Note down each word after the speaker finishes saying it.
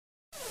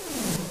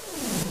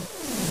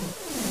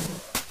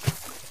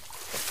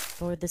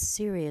for the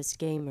serious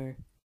gamer.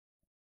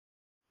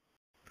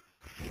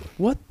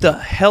 What the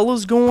hell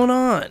is going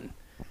on?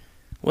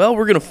 Well,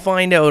 we're going to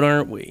find out,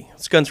 aren't we?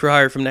 It's Guns for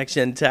Hire from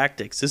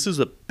NextGenTactics. This is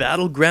a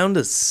battleground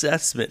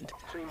assessment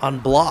on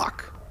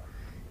Bloc.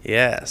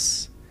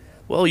 Yes.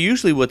 Well,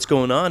 usually what's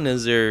going on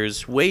is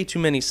there's way too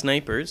many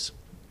snipers.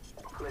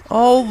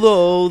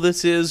 Although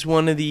this is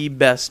one of the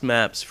best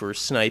maps for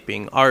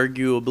sniping,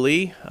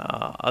 arguably,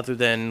 other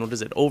than, what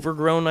is it,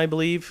 Overgrown, I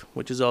believe,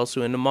 which is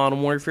also in the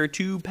Modern Warfare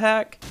 2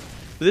 pack.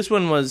 But this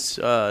one was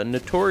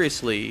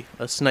notoriously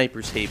a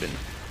sniper's haven.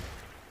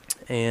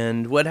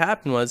 And what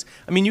happened was,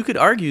 I mean, you could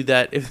argue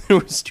that if there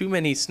was too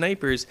many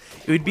snipers,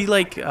 it would be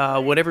like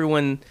what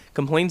everyone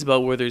complains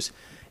about, where there's,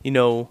 you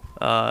know,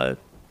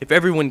 if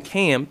everyone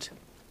camped,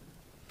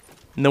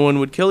 no one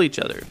would kill each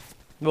other.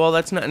 Well,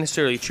 that's not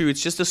necessarily true.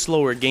 It's just a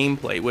slower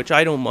gameplay, which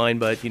I don't mind,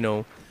 but, you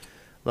know,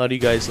 a lot of you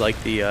guys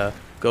like the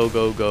go,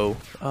 go, go.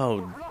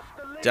 Oh,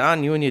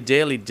 Don, you and your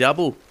daily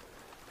double.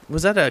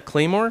 Was that a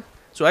Claymore?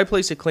 So I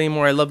place a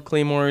Claymore. I love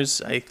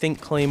Claymores. I think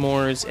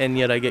Claymores, and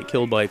yet I get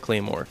killed by a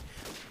Claymore.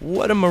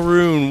 What a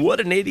maroon. What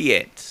an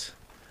idiot.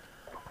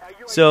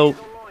 So,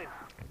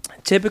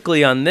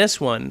 typically on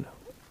this one,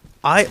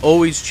 I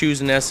always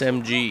choose an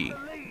SMG.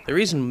 The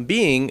reason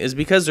being is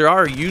because there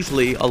are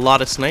usually a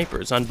lot of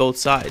snipers on both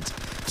sides.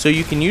 So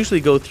you can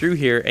usually go through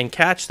here and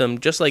catch them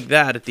just like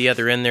that at the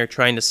other end there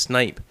trying to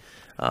snipe.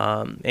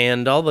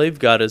 And all they've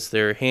got is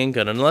their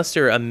handgun. Unless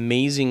they're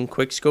amazing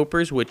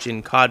quickscopers, which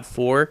in COD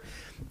 4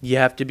 you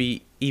have to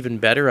be even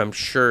better. I'm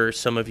sure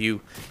some of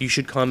you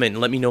should comment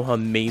and let me know how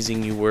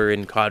amazing you were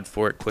in COD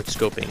 4 at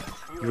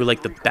quickscoping. You were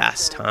like the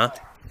best, huh?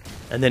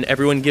 And then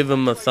everyone give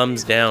them a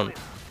thumbs down.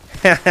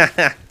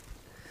 That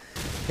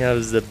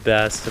was the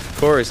best. Of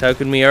course, how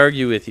can we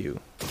argue with you?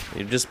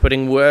 You're just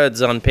putting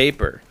words on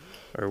paper.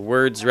 Or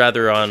words,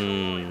 rather,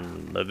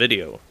 on the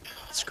video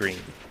screen.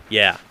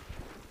 Yeah.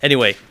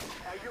 Anyway.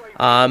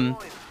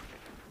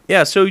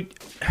 Yeah, so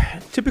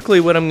typically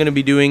what I'm going to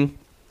be doing,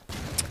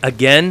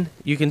 again,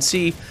 you can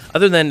see,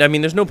 other than, I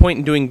mean, there's no point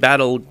in doing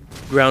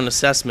battleground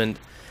assessment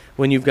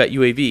when you've got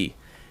UAV.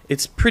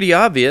 It's pretty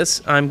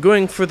obvious. I'm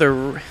going for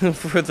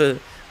the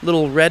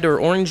little red or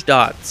orange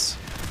dots.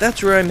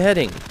 That's where I'm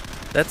heading.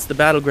 That's the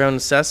battleground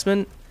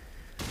assessment.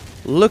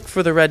 Look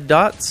for the red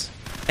dots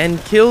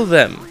and kill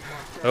them.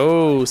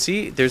 Oh,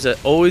 see, there's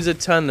always a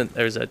ton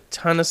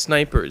of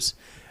snipers.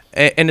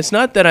 And it's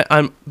not that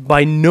I'm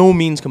by no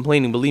means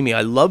complaining. Believe me,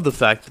 I love the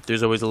fact that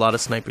there's always a lot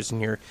of snipers in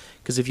here.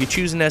 Because if you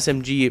choose an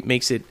SMG, it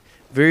makes it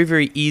very,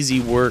 very easy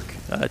work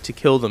to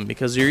kill them.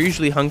 Because they're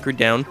usually hunkered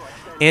down.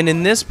 And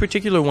in this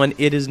particular one,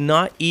 it is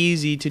not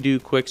easy to do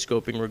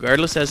quickscoping,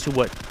 regardless as to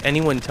what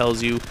anyone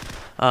tells you.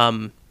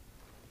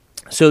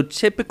 So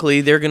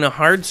typically, they're going to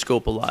hard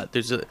scope a lot.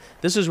 This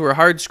is where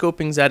hard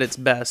scoping's at its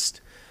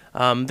best.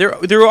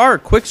 There are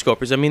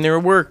quickscopers. I mean, there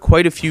were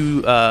quite a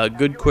few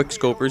good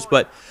quickscopers,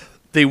 but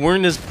they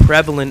weren't as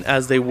prevalent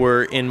as they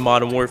were in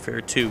Modern Warfare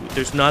 2.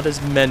 There's not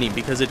as many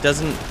because it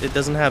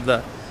doesn't have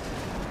the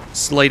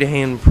sleight of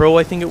hand pro,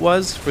 I think it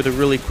was, for the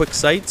really quick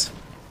sights.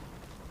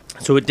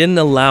 So it didn't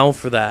allow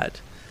for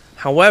that.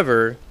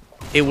 However,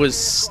 it was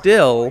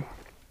still,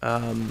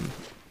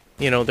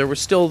 you know, there were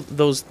still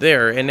those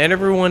there, and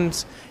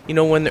everyone's, you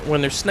know,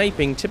 when they're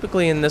sniping,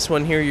 typically in this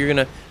one here,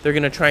 they're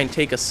gonna try and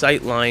take a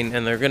sight line,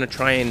 and they're gonna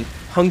try and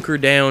hunker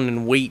down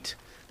and wait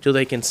till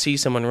they can see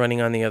someone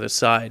running on the other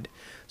side.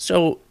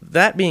 So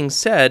that being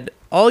said,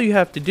 all you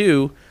have to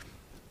do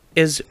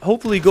is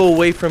hopefully go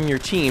away from your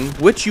team,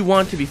 which you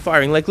want to be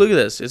firing. Like, look at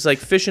this. It's like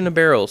fish in a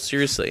barrel,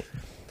 seriously.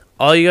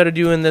 All you got to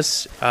do in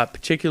this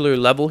particular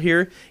level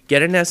here,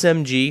 get an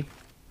SMG,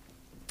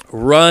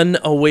 run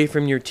away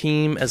from your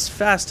team as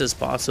fast as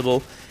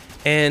possible,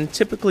 and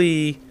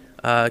typically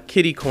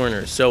kitty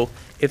corners. So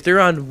if they're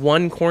on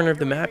one corner of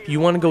the map, you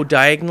want to go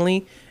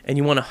diagonally, and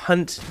you want to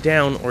hunt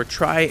down or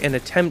try and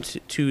attempt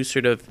to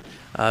sort of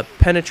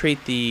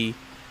penetrate the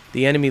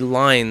enemy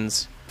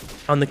lines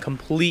on the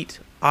complete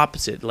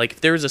opposite. Like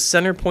if there's a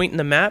center point in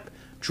the map,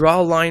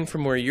 draw a line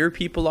from where your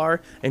people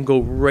are and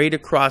go right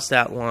across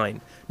that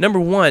line. Number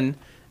one,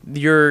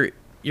 your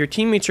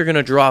teammates are going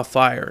to draw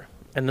fire.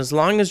 And as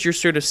long as you're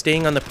sort of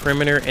staying on the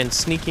perimeter and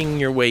sneaking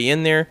your way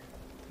in there...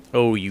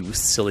 Oh, you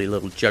silly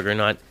little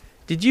juggernaut.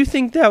 Did you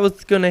think that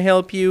was going to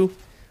help you?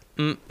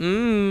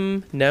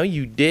 Now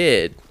you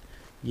did.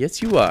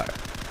 Yes, you are.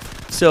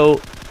 So,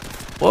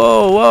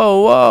 whoa,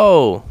 whoa,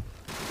 whoa.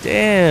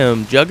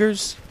 Damn,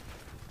 juggers.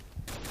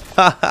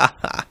 Ha ha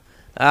ha.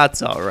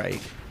 That's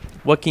alright.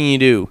 What can you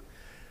do?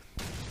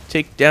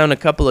 Take down a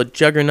couple of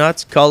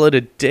juggernauts, call it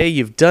a day.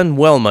 You've done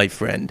well, my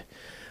friend.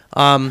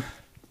 And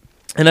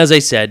as I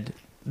said,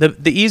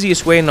 the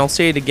easiest way, and I'll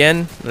say it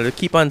again, and I'll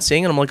keep on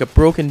saying it, I'm like a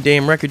broken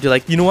damn record. You're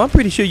like, you know, I'm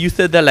pretty sure you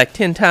said that like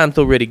 10 times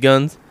already,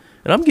 Guns.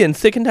 And I'm getting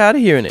sick and tired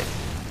of hearing it.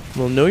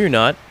 Well, no, you're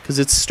not, because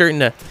it's starting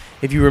to...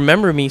 If you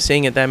remember me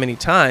saying it that many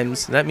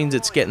times, that means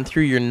it's getting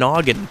through your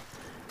noggin.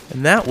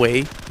 And that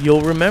way,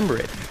 you'll remember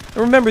it. And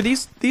remember,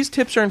 these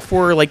tips aren't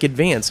for, like,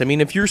 advanced. I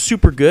mean, if you're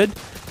super good,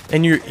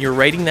 and you're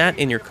writing that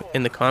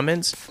in the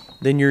comments,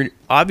 then you're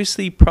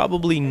obviously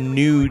probably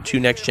new to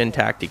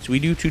NextGenTactics. We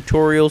do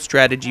tutorial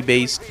strategy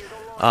based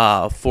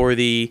for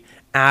the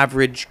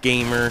average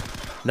gamer,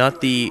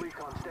 not the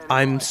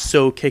I'm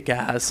so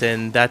kick-ass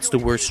and that's the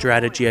worst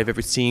strategy I've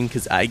ever seen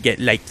because I get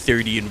like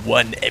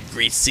 30-1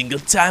 every single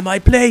time I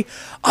play.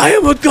 I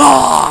am a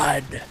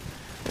god!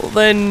 Well,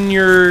 then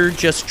you're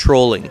just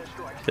trolling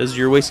because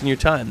you're wasting your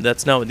time.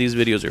 That's not what these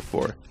videos are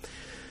for.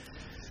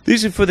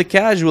 These are for the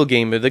casual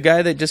gamer, the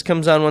guy that just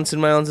comes on once in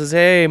a while and says,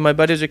 hey, my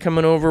buddies are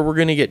coming over, we're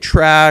going to get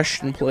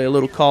trashed and play a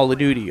little Call of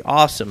Duty.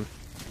 Awesome.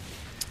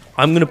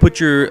 I'm going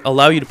to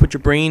allow you to put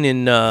your brain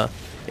in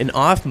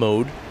off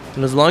mode.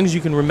 And as long as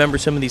you can remember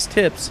some of these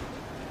tips,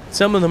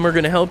 some of them are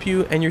going to help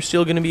you and you're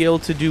still going to be able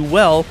to do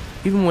well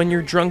even when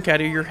you're drunk out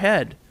of your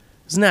head.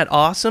 Isn't that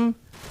awesome?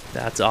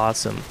 That's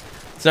awesome.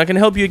 It's not going to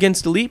help you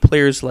against elite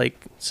players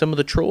like some of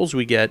the trolls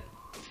we get.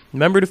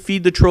 Remember to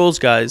feed the trolls,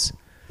 guys.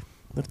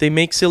 If they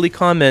make silly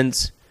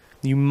comments,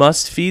 you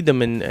must feed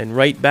them and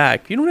write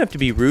back. You don't have to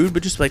be rude,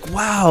 but just like,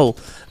 wow,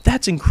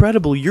 that's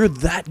incredible. You're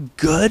that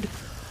good?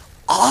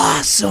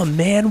 Awesome,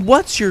 man.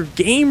 What's your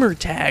gamer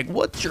tag?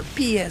 What's your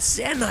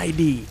PSN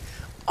ID?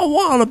 I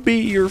want to be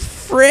your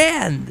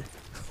friend.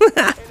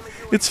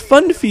 It's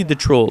fun to feed the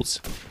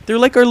trolls. They're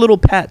like our little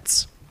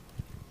pets.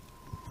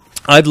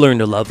 I've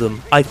learned to love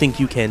them. I think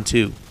you can too.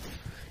 You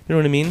know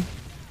what I mean?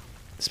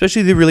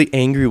 Especially the really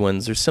angry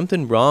ones. There's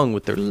something wrong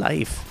with their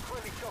life.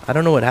 I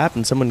don't know what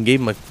happened. Someone gave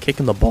them a kick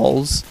in the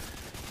balls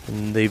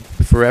and they're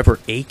forever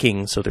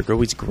aching, so they're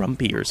always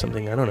grumpy or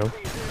something. I don't know.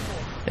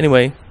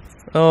 Anyway.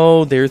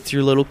 Oh, there's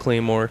your little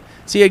claymore.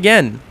 See,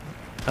 again,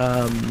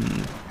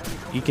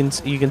 you can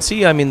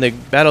see I'm in the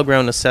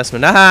battleground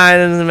assessment. It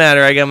doesn't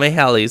matter. I got my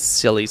heli,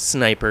 silly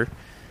sniper.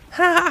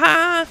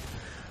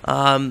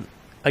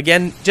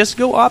 Again, just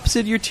go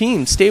opposite your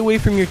team. Stay away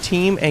from your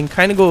team and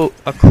kind of go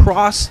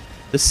across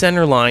the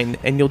center line,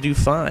 and you'll do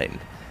fine.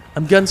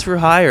 I'm Guns for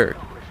Hire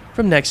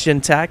from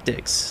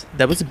NextGenTactics.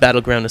 That was a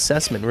battleground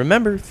assessment.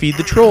 Remember, feed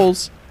the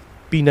trolls.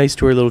 Be nice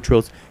to our little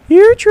trolls.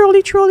 Here,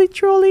 trolly, trolly,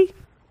 trolly.